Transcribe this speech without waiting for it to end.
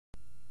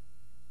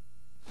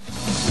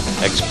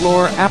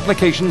Explore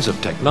applications of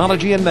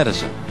technology in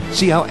medicine.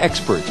 See how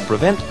experts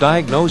prevent,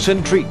 diagnose,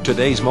 and treat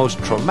today's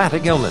most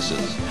traumatic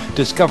illnesses.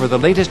 Discover the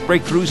latest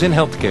breakthroughs in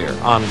healthcare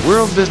on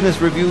World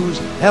Business Review's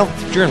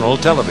Health Journal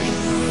Television.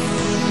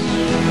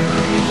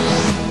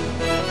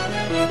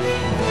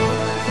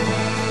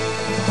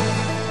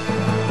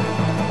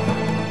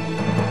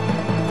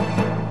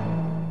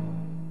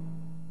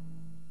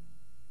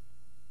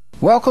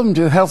 Welcome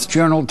to Health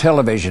Journal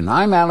Television.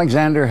 I'm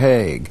Alexander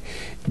Haig.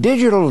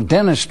 Digital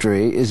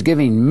dentistry is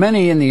giving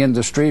many in the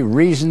industry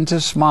reason to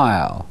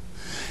smile.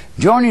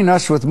 Joining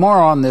us with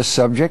more on this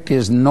subject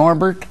is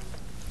Norbert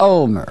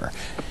Ulmer,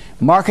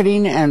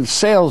 Marketing and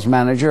Sales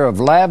Manager of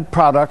Lab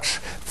Products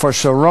for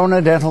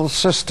Sirona Dental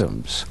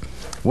Systems.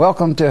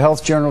 Welcome to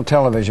Health Journal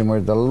Television. We're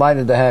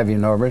delighted to have you,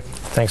 Norbert.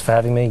 Thanks for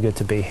having me. Good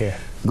to be here.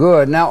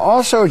 Good. Now,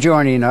 also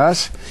joining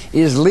us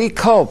is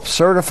Culp,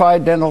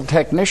 Certified Dental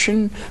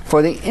Technician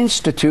for the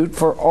Institute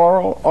for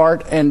Oral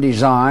Art and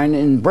Design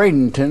in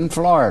Bradenton,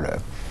 Florida.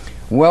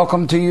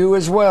 Welcome to you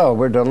as well.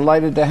 We're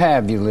delighted to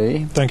have you,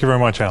 Lee. Thank you very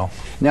much, Al.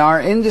 Now,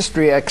 our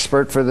industry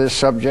expert for this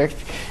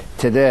subject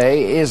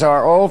today is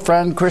our old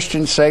friend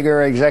Christian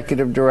Sager,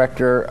 Executive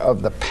Director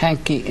of the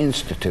Pankey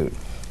Institute.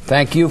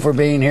 Thank you for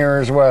being here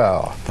as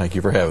well. Thank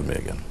you for having me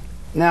again.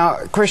 Now,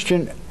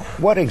 Christian,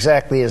 what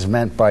exactly is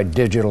meant by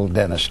digital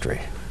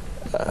dentistry?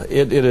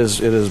 It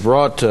is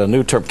brought a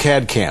new term,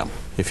 CAD-CAM,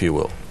 if you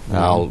will.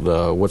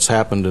 Now, what's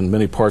happened in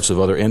many parts of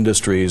other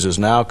industries is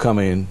now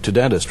coming to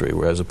dentistry,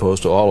 where as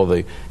opposed to all of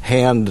the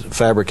hand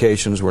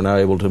fabrications, we're now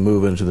able to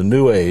move into the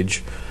new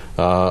age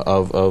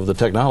of the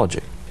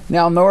technology.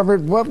 Now,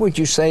 Norbert, what would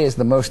you say is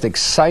the most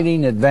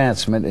exciting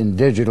advancement in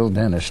digital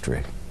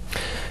dentistry?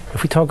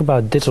 If we talk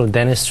about digital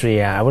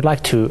dentistry, I would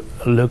like to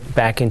look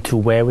back into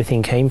where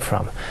everything came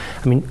from.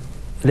 I mean,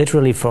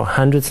 literally for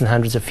hundreds and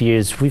hundreds of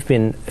years, we've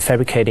been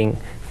fabricating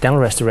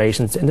dental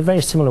restorations in a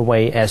very similar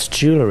way as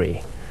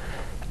jewelry.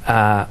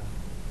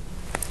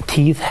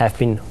 Teeth have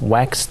been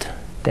waxed,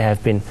 they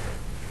have been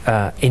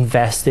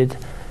invested,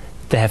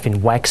 they have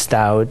been waxed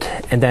out,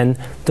 and then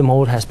the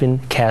mold has been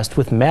cast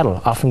with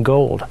metal, often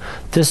gold.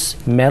 This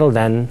metal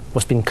then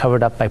was being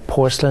covered up by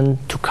porcelain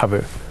to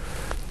cover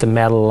the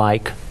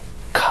metal-like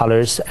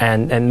colors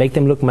and make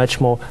them look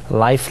much more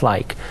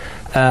lifelike.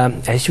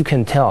 As you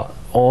can tell,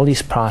 all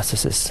these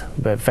processes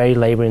were very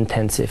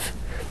labor-intensive,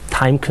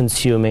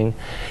 time-consuming,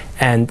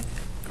 and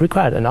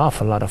required an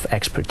awful lot of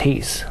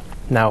expertise.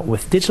 Now,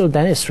 with digital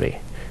dentistry,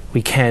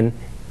 we can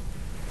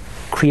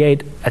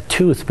create a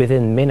tooth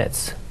within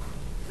minutes.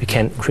 We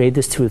can create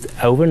this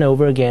tooth over and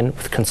over again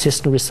with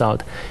consistent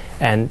result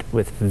and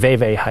with very,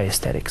 very high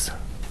aesthetics.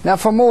 Now,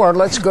 for more,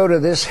 let's go to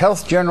this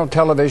Health Journal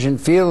Television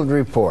field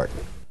report.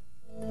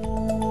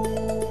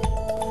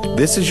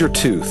 This is your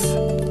tooth.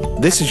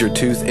 This is your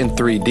tooth in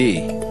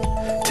 3D.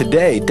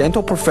 Today,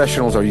 dental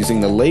professionals are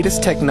using the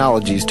latest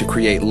technologies to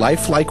create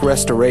lifelike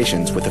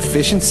restorations with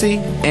efficiency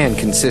and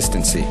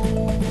consistency.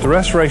 The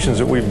restorations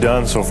that we've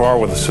done so far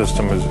with the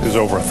system is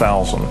over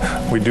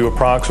 1,000. We do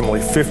approximately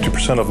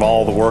 50% of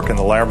all the work in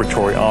the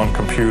laboratory on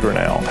computer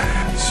now.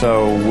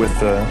 So with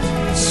the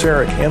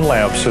CEREC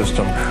in-lab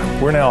system,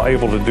 we're now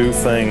able to do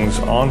things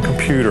on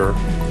computer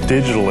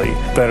digitally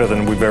better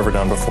than we've ever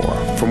done before.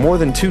 For more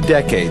than 2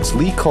 decades,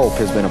 Culp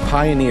has been a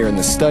pioneer in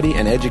the study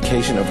and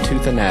education of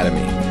tooth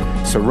anatomy.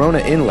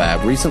 Sirona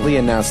InLab recently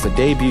announced the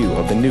debut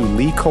of the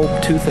new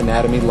Culp Tooth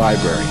Anatomy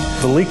Library.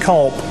 The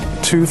Culp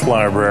Tooth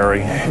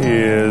Library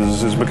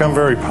has become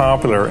very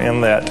popular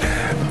in that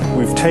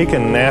we've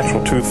taken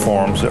natural tooth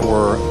forms that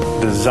were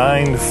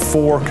designed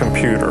for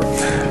computer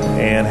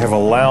and have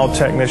allowed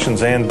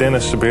technicians and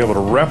dentists to be able to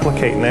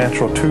replicate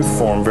natural tooth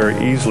form very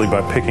easily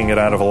by picking it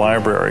out of a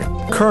library.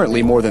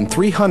 Currently, more than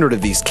 300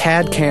 of these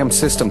CAD-CAM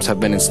systems have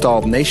been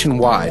installed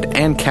nationwide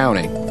and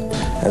counting.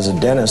 As a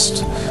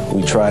dentist,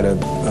 we try to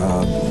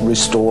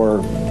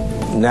restore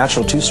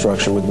natural tooth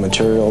structure with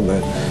material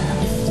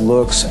that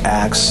looks,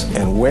 acts,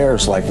 and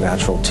wears like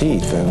natural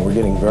teeth, and we're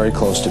getting very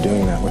close to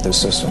doing that with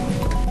this system.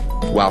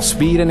 While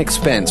speed and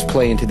expense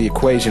play into the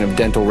equation of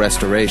dental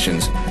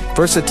restorations,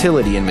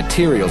 versatility in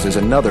materials is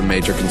another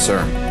major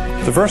concern.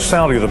 The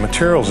versatility of the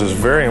materials is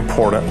very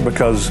important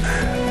because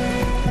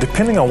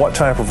depending on what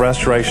type of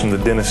restoration the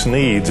dentist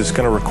needs, it's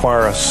going to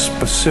require a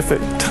specific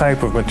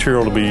type of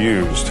material to be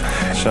used.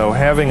 So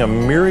having a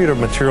myriad of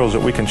materials that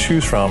we can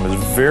choose from is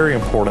very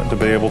important to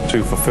be able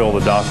to fulfill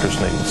the doctor's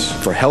needs.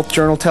 For Health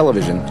Journal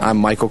Television, I'm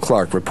Michael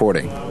Clark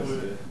reporting.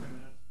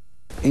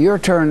 Your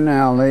turn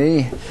now,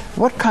 Lee.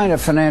 What kind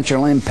of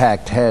financial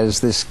impact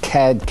has this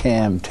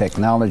CAD-CAM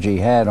technology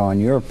had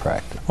on your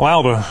practice?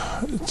 Well,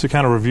 to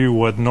kind of review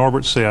what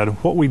Norbert said,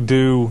 what we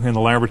do in the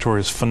laboratory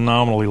is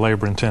phenomenally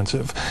labor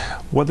intensive.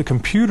 What the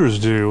computers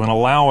do and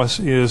allow us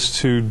is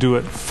to do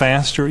it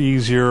faster,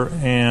 easier,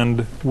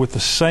 and with the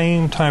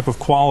same type of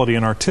quality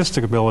and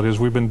artistic ability as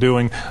we've been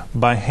doing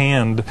by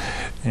hand,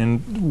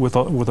 and with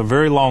a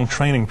very long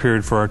training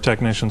period for our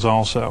technicians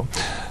also.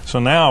 So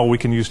now we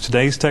can use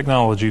today's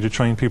technology to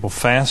train people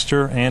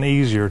faster and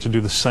easier to do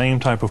the same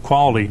type of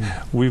quality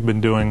we've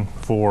been doing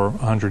for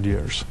 100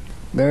 years.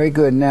 Very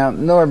good. Now,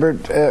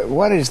 Norbert,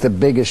 what is the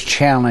biggest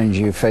challenge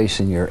you face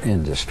in your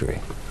industry?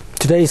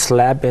 Today's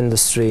lab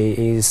industry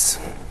is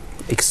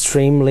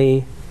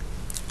extremely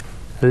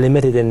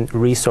limited in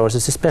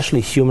resources,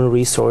 especially human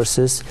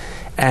resources,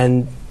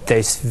 and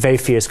there's very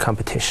fierce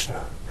competition.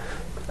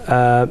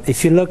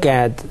 If you look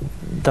at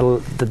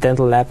the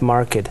dental lab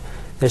market,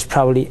 there's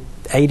probably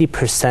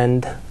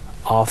 80%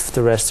 of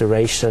the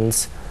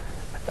restorations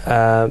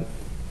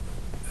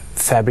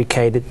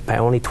fabricated by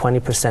only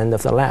 20%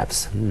 of the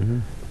labs. Mm-hmm.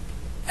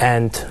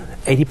 And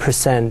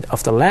 80%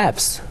 of the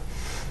labs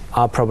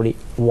are probably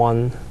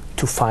 1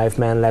 to 5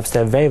 man labs.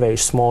 They're very, very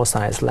small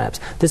size labs.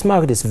 This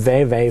market is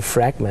very, very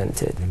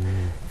fragmented.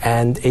 Mm-hmm.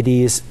 And it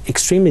is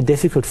extremely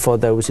difficult for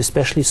those,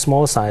 especially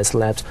small size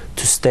labs,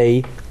 to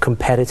stay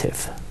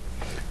competitive.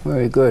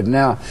 Very good.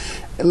 Now,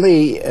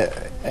 Lee,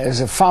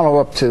 as a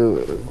follow-up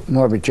to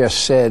Norbert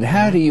just said,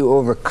 how do you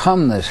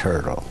overcome this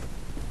hurdle?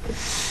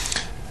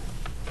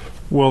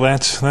 Well,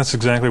 that's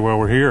exactly why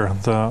we're here.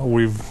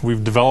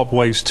 We've developed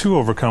ways to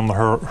overcome the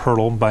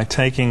hurdle by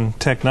taking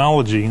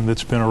technology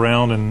that's been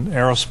around in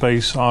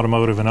aerospace,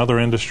 automotive, and other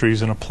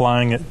industries and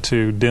applying it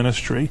to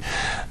dentistry.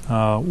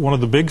 One of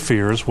the big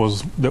fears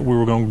was that we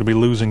were going to be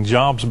losing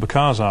jobs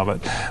because of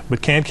it,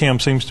 but CAD/CAM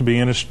seems to be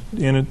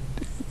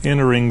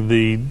entering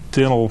the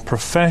dental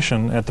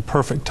profession at the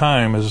perfect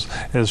time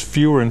as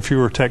fewer and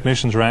fewer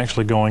technicians are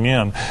actually going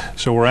in.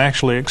 So we're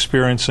actually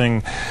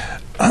experiencing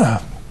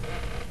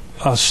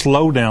a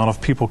slowdown of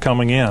people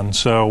coming in,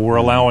 so we're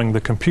allowing the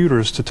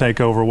computers to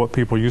take over what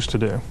people used to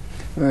do.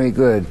 Very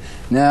good.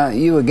 Now,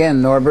 you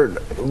again,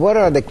 Norbert, what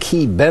are the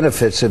key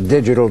benefits of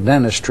digital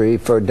dentistry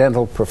for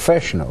dental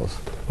professionals?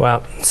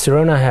 Well,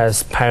 Sirona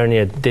has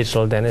pioneered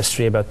digital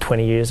dentistry about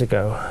 20 years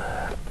ago.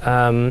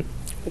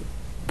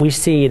 We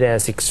see it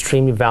as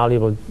extremely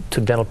valuable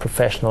to dental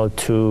professionals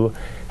to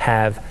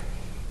have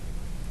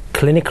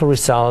clinical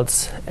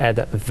results at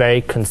a very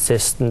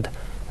consistent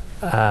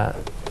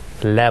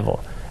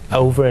level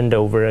over and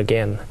over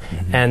again.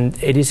 Mm-hmm.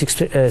 And it is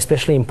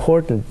especially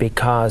important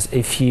because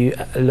if you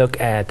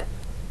look at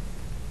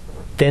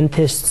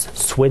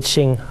dentists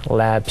switching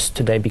labs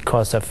today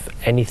because of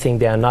anything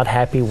they are not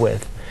happy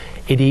with,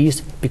 it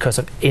is because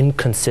of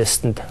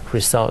inconsistent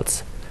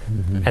results.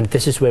 Mm-hmm. And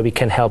this is where we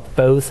can help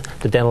both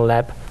the dental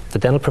lab, the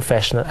dental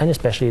professional, and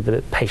especially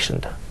the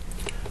patient.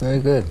 Very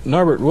good.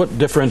 Norbert, what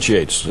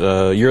differentiates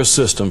your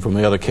system from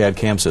the other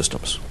CAD/CAM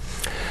systems?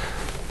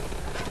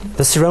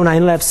 The Sirona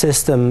InLab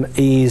system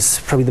is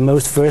probably the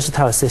most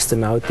versatile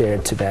system out there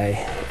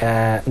today,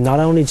 not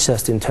only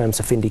just in terms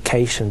of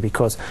indication,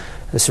 because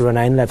the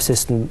Sirona InLab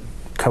system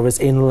covers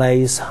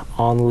inlays,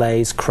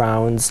 onlays,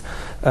 crowns,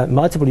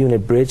 multiple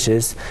unit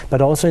bridges,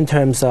 but also in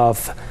terms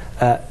of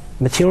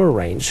material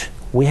range.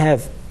 We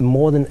have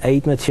more than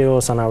 8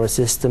 materials on our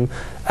system,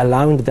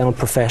 allowing the dental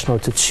professional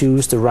to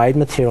choose the right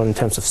material in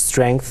terms of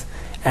strength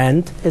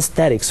and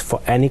aesthetics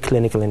for any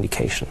clinical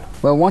indication.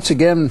 Well, once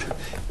again,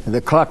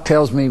 the clock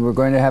tells me we're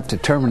going to have to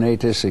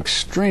terminate this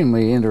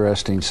extremely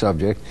interesting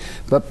subject.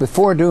 But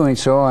before doing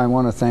so, I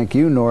want to thank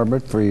you,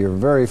 Norbert, for your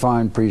very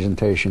fine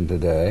presentation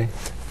today.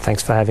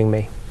 Thanks for having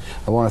me.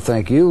 I want to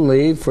thank you,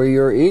 Lee, for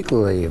your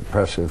equally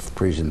impressive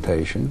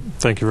presentation.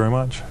 Thank you very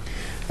much.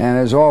 And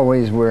as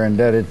always, we're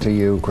indebted to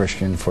you,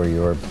 Christian, for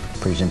your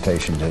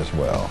presentations as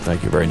well.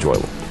 Thank you. Very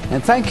enjoyable.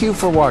 And thank you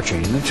for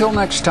watching. Until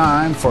next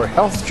time, for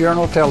Health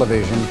Journal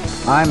Television,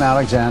 I'm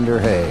Alexander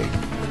Haig.